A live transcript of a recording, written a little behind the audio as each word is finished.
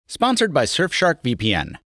Sponsored by Surfshark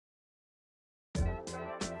VPN.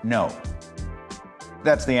 No.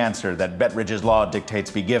 That's the answer that Betteridge's law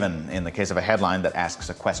dictates be given in the case of a headline that asks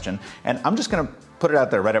a question. And I'm just going to put it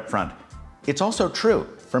out there right up front. It's also true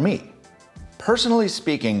for me. Personally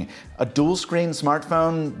speaking, a dual-screen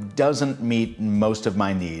smartphone doesn't meet most of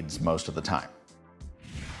my needs most of the time.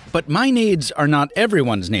 But my needs are not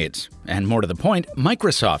everyone's needs. And more to the point,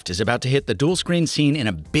 Microsoft is about to hit the dual-screen scene in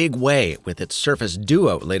a big way with its Surface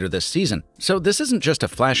Duo later this season. So this isn't just a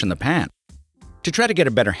flash in the pan. To try to get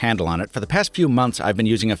a better handle on it, for the past few months I've been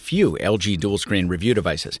using a few LG dual-screen review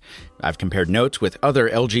devices. I've compared notes with other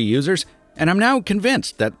LG users, and I'm now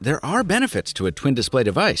convinced that there are benefits to a twin-display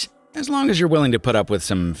device, as long as you're willing to put up with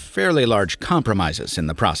some fairly large compromises in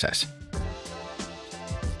the process.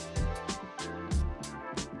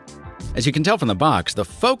 As you can tell from the box, the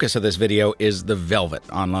focus of this video is the Velvet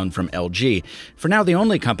on loan from LG, for now the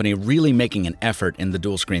only company really making an effort in the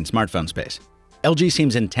dual-screen smartphone space. LG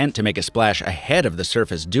seems intent to make a splash ahead of the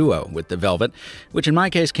Surface Duo with the Velvet, which in my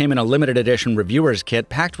case came in a limited edition reviewer's kit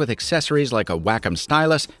packed with accessories like a Wacom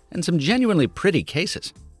stylus and some genuinely pretty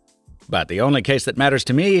cases. But the only case that matters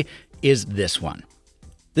to me is this one.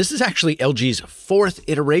 This is actually LG's fourth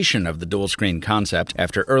iteration of the dual-screen concept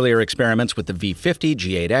after earlier experiments with the V50,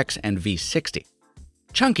 G8X, and V60.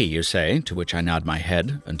 Chunky, you say, to which I nod my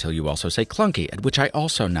head, until you also say clunky, at which I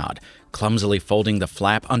also nod, clumsily folding the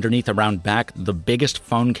flap underneath a round back, the biggest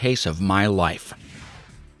phone case of my life.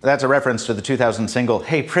 That's a reference to the 2000 single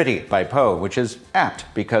Hey Pretty by Poe, which is apt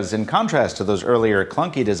because in contrast to those earlier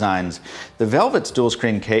clunky designs, the Velvet's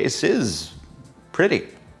dual-screen case is pretty.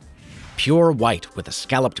 Pure white with a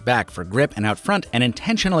scalloped back for grip and out front an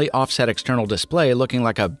intentionally offset external display looking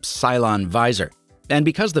like a Cylon visor. And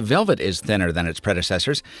because the Velvet is thinner than its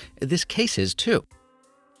predecessors, this case is too.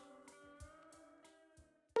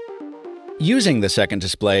 Using the second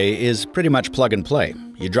display is pretty much plug and play.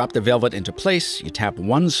 You drop the Velvet into place, you tap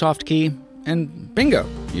one soft key, and bingo,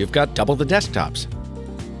 you've got double the desktops.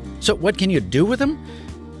 So what can you do with them?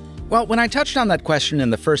 Well, when I touched on that question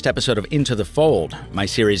in the first episode of Into the Fold, my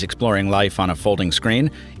series exploring life on a folding screen,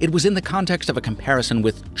 it was in the context of a comparison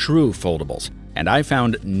with true foldables, and I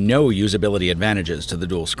found no usability advantages to the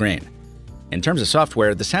dual screen. In terms of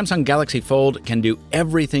software, the Samsung Galaxy Fold can do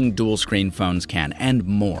everything dual screen phones can, and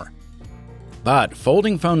more. But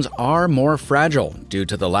folding phones are more fragile due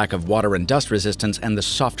to the lack of water and dust resistance and the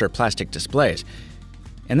softer plastic displays.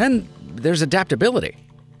 And then there's adaptability.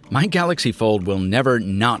 My Galaxy Fold will never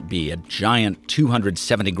not be a giant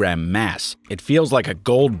 270-gram mass. It feels like a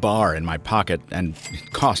gold bar in my pocket, and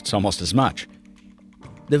it costs almost as much.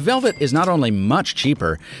 The Velvet is not only much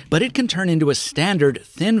cheaper, but it can turn into a standard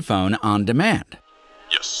thin phone on demand.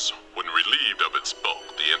 Yes, when relieved of its bulk,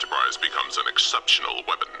 the Enterprise becomes an exceptional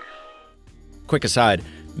weapon. Quick aside,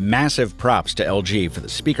 massive props to LG for the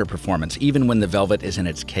speaker performance, even when the Velvet is in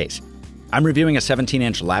its case. I'm reviewing a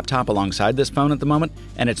 17-inch laptop alongside this phone at the moment,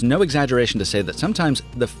 and it's no exaggeration to say that sometimes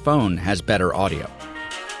the phone has better audio.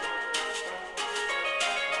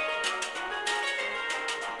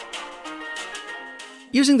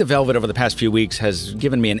 Using the Velvet over the past few weeks has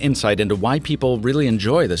given me an insight into why people really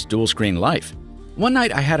enjoy this dual-screen life. One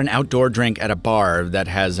night I had an outdoor drink at a bar that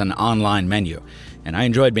has an online menu, and I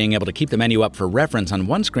enjoyed being able to keep the menu up for reference on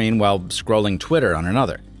one screen while scrolling Twitter on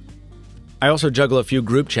another. I also juggle a few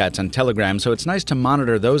group chats on Telegram, so it's nice to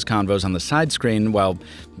monitor those convos on the side screen while,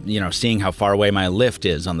 seeing how far away my lift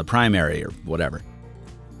is on the primary or whatever.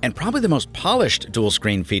 And probably the most polished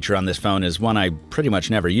dual-screen feature on this phone is one I pretty much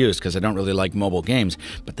never use because I don't really like mobile games,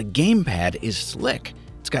 but the gamepad is slick.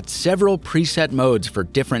 It's got several preset modes for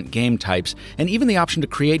different game types, and even the option to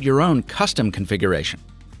create your own custom configuration.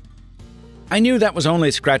 I knew that was only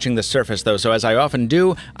scratching the surface though, so as I often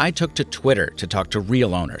do, I took to Twitter to talk to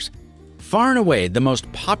real owners. Far and away, the most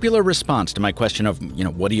popular response to my question of,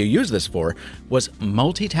 what do you use this for, was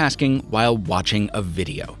multitasking while watching a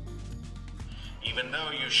video. Even though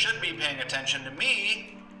you should be paying attention to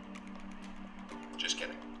me. Just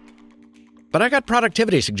kidding. But I got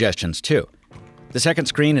productivity suggestions too. The second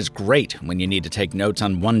screen is great when you need to take notes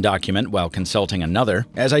on one document while consulting another,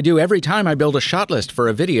 as I do every time I build a shot list for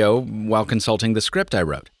a video while consulting the script I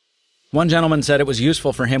wrote. One gentleman said it was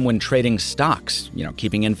useful for him when trading stocks,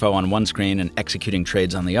 keeping info on one screen and executing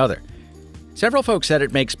trades on the other. Several folks said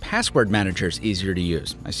it makes password managers easier to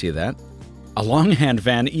use. I see that. A longhand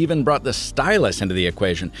fan even brought the stylus into the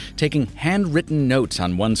equation, taking handwritten notes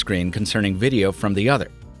on one screen concerning video from the other.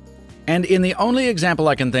 And in the only example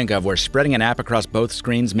I can think of where spreading an app across both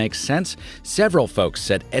screens makes sense, several folks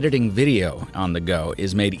said editing video on the go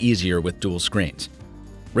is made easier with dual screens.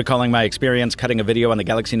 Recalling my experience cutting a video on the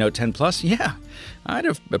Galaxy Note 10 Plus, yeah, I'd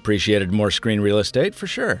have appreciated more screen real estate for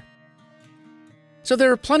sure. So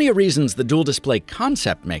there are plenty of reasons the dual display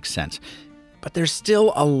concept makes sense, but there's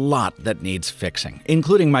still a lot that needs fixing,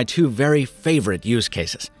 including my two very favorite use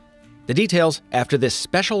cases. The details after this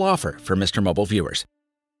special offer for Mr. Mobile viewers.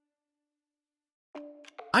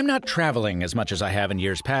 I'm not traveling as much as I have in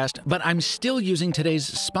years past, but I'm still using today's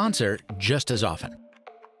sponsor just as often.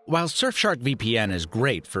 While Surfshark VPN is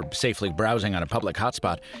great for safely browsing on a public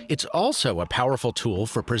hotspot, it's also a powerful tool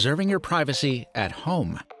for preserving your privacy at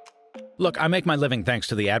home. Look, I make my living thanks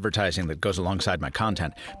to the advertising that goes alongside my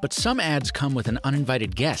content, but some ads come with an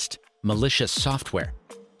uninvited guest, malicious software.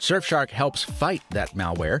 Surfshark helps fight that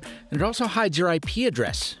malware, and it also hides your IP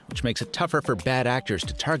address, which makes it tougher for bad actors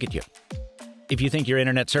to target you. If you think your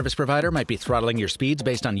internet service provider might be throttling your speeds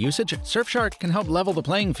based on usage, Surfshark can help level the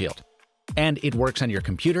playing field. And it works on your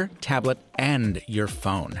computer, tablet, and your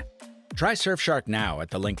phone. Try Surfshark now at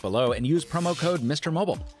the link below and use promo code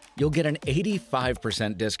MrMobile. You'll get an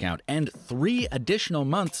 85% discount and 3 additional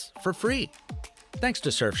months for free. Thanks to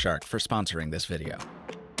Surfshark for sponsoring this video.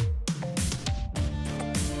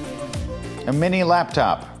 A mini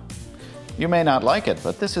laptop. You may not like it,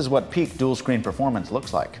 but this is what peak dual screen performance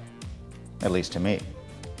looks like. At least to me.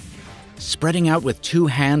 Spreading out with 2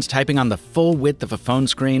 hands typing on the full width of a phone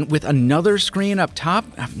screen with another screen up top?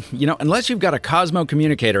 Unless you've got a Cosmo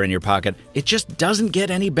communicator in your pocket, it just doesn't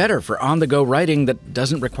get any better for on-the-go writing that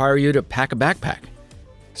doesn't require you to pack a backpack.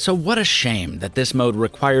 So what a shame that this mode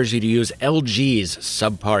requires you to use LG's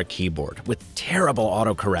subpar keyboard with terrible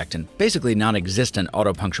autocorrect and basically non-existent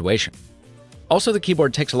auto-punctuation. Also, the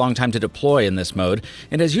keyboard takes a long time to deploy in this mode,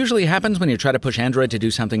 and as usually happens when you try to push Android to do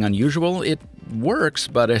something unusual, it works,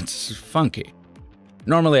 but it's funky.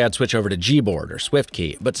 Normally, I'd switch over to Gboard or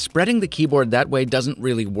SwiftKey, but spreading the keyboard that way doesn't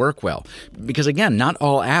really work well, because again, not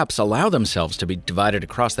all apps allow themselves to be divided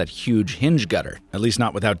across that huge hinge gutter, at least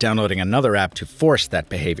not without downloading another app to force that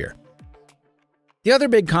behavior. The other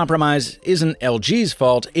big compromise isn't LG's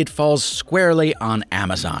fault, it falls squarely on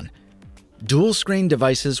Amazon. Dual-screen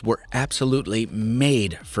devices were absolutely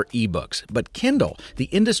made for ebooks, but Kindle, the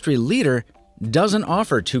industry leader, doesn't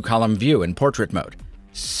offer 2-column view in portrait mode.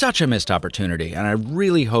 Such a missed opportunity, and I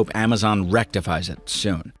really hope Amazon rectifies it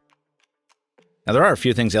soon. Now, there are a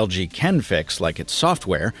few things LG can fix, like its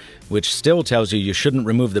software, which still tells you shouldn't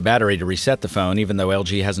remove the battery to reset the phone, even though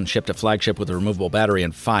LG hasn't shipped a flagship with a removable battery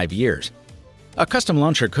in 5 years. A custom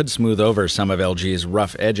launcher could smooth over some of LG's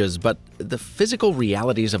rough edges, but the physical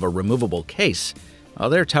realities of a removable case,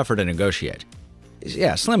 they're tougher to negotiate.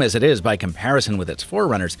 Yeah, slim as it is by comparison with its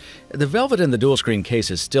forerunners, the velvet in the dual-screen case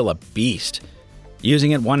is still a beast.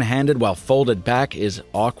 Using it one-handed while folded back is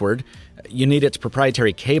awkward. You need its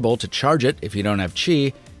proprietary cable to charge it if you don't have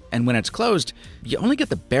Qi, and when it's closed, you only get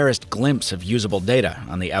the barest glimpse of usable data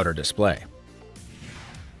on the outer display.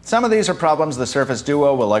 Some of these are problems the Surface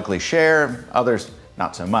Duo will likely share, others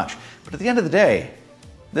not so much. But at the end of the day,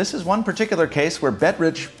 this is one particular case where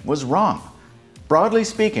Betteridge was wrong. Broadly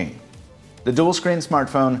speaking, the dual-screen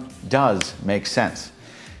smartphone does make sense.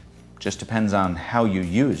 Just depends on how you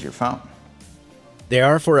use your phone. They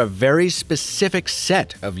are for a very specific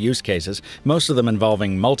set of use cases, most of them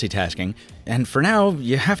involving multitasking, and for now,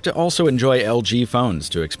 you have to also enjoy LG phones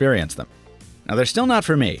to experience them. Now, they're still not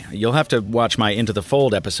for me. You'll have to watch my Into the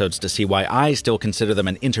Fold episodes to see why I still consider them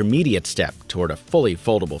an intermediate step toward a fully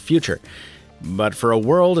foldable future. But for a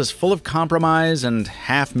world as full of compromise and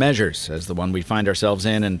half measures as the one we find ourselves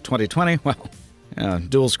in 2020, well,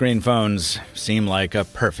 dual-screen phones seem like a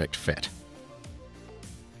perfect fit.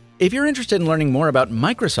 If you're interested in learning more about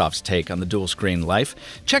Microsoft's take on the dual-screen life,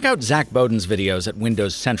 check out Zach Bowden's videos at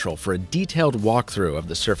Windows Central for a detailed walkthrough of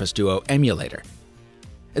the Surface Duo emulator.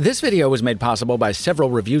 This video was made possible by several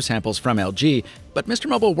review samples from LG, but Mr.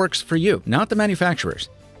 Mobile works for you, not the manufacturers.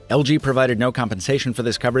 LG provided no compensation for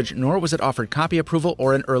this coverage, nor was it offered copy approval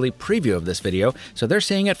or an early preview of this video, so they're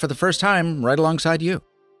seeing it for the first time right alongside you.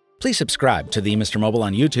 Please subscribe to the Mr. Mobile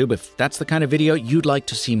on YouTube if that's the kind of video you'd like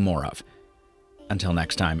to see more of. Until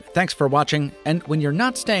next time, thanks for watching, and when you're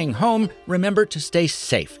not staying home, remember to stay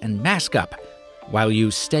safe and mask up while you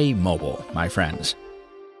stay mobile, my friends.